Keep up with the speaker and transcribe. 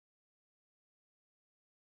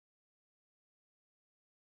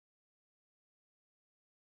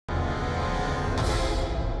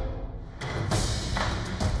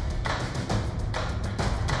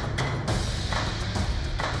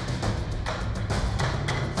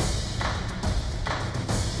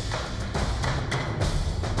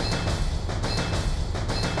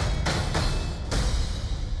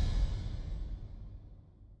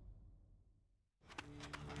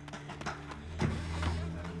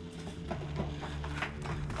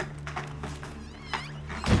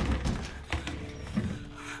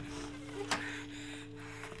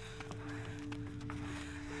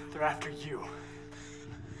They're after you.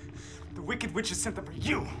 The wicked witches sent them for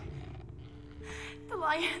you. The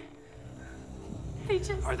lion. They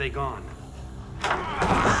just... Are they gone?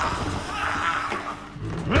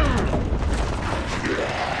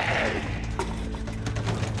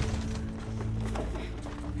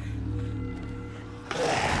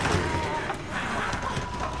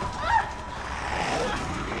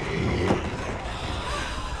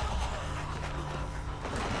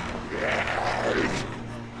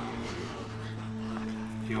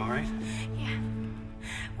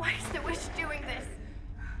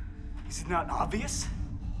 Not obvious?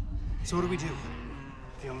 So what do we do?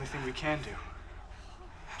 The only thing we can do.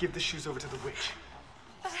 Give the shoes over to the witch.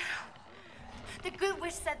 The good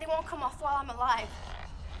witch said they won't come off while I'm alive.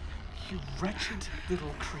 You wretched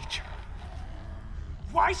little creature.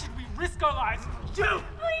 Why should we risk our lives for you?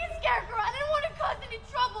 Please, Scarecrow, I didn't want to cause any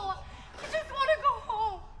trouble. I just want to go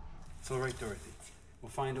home. It's all right, Dorothy. We'll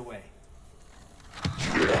find a way.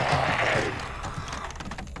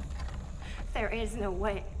 There is no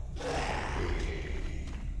way.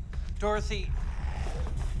 Dorothy.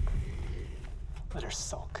 Let her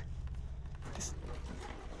sulk.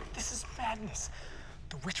 This is madness.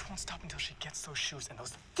 The witch won't stop until she gets those shoes, and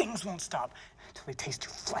those things won't stop until they taste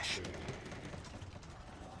your flesh.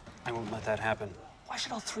 I won't let that happen. Why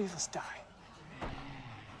should all three of us die?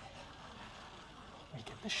 We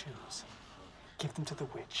get the shoes, give them to the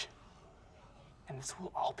witch, and this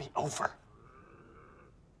will all be over.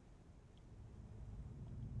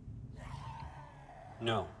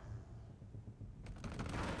 No.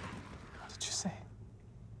 What did you say?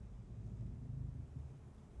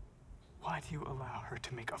 Why do you allow her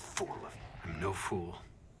to make a fool of you? I'm no fool.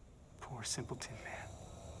 Poor simple Tin Man.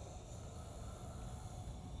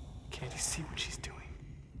 Can't you see what she's doing?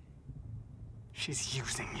 She's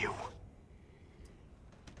using you.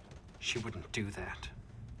 She wouldn't do that.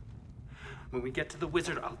 When we get to the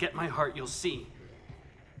wizard, I'll get my heart, you'll see.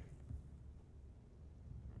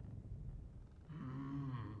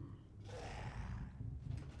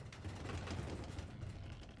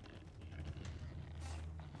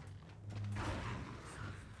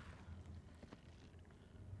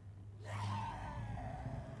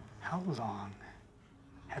 How long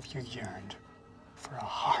have you yearned for a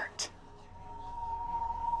heart?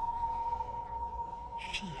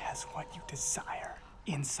 She has what you desire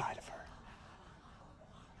inside of her.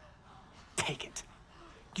 Take it.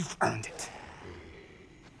 You've earned it.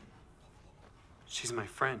 She's my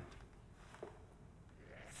friend.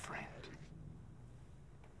 Friend.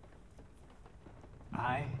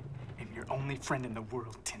 I am your only friend in the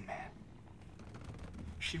world, Tin Man.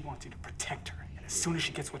 She wants you to protect her, and as soon as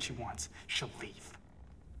she gets what she wants, she'll leave.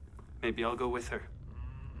 Maybe I'll go with her.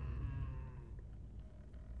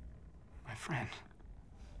 My friend,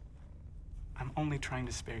 I'm only trying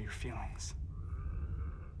to spare your feelings.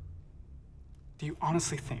 Do you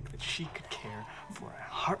honestly think that she could care for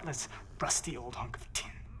a heartless, rusty old hunk of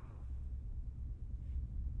tin?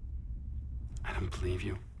 I don't believe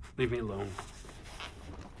you. Leave me alone.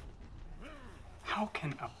 How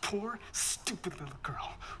can a poor, stupid little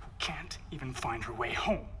girl who can't even find her way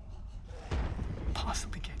home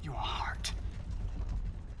possibly get you a heart?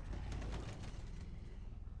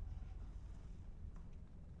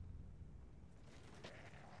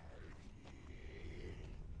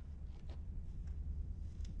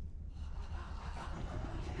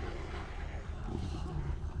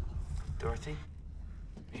 Dorothy,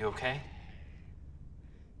 are you okay?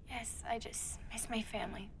 Yes, I just miss my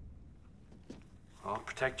family. I'll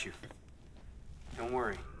protect you. Don't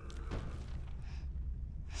worry.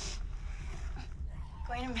 I'm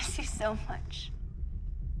going to miss you so much.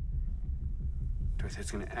 Dorothy, I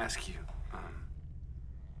was going to ask you,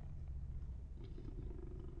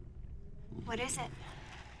 What is it?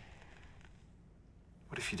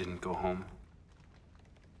 what if you didn't go home?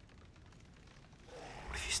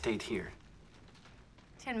 What if you stayed here?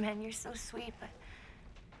 Tin Man, you're so sweet, but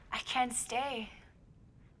I can't stay.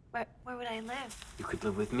 Where would I live? You could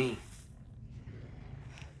live with me.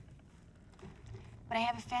 But I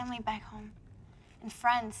have a family back home. And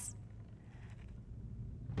friends.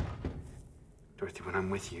 Dorothy, when I'm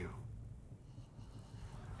with you,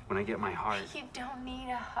 when I get my heart... You don't need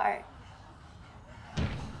a heart.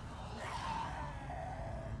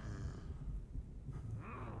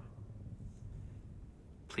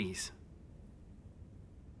 Please.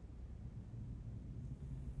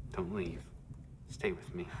 Don't leave. Stay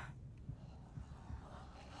with me.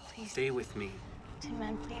 Please. Stay with me. Tin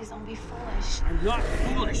Man, please don't be foolish. I'm not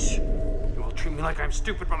foolish. You all treat me like I'm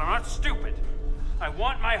stupid, but I'm not stupid. I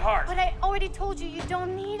want my heart. But I already told you you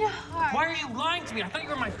don't need a heart. Why are you lying to me? I thought you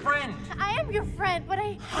were my friend. I am your friend, but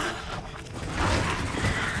I...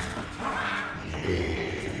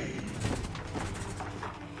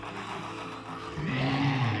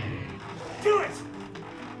 Do it!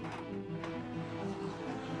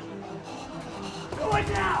 Do it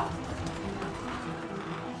now!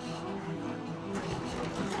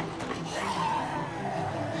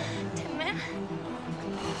 Tin Man?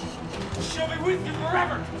 She'll be with you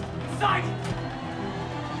forever! Sight!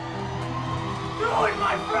 Do it,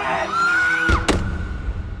 my friend!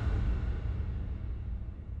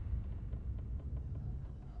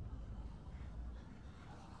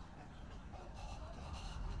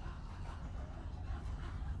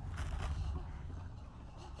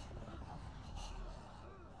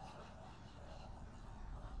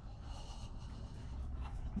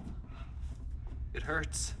 It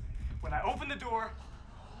hurts. When I open the door,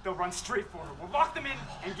 they'll run straight for her. We'll lock them in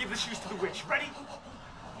and give the shoes to the witch. Ready?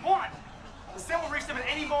 One! The sun will reach them at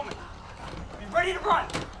any moment. Be ready to run!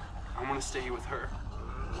 I want to stay with her.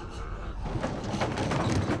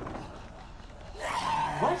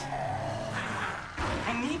 What?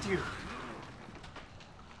 I need you.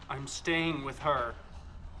 I'm staying with her.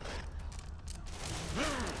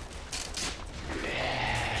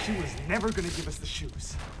 She was never gonna give us the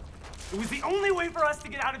shoes. It was the only way for us to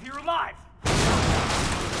get out of here alive.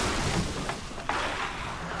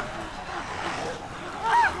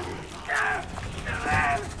 Ah!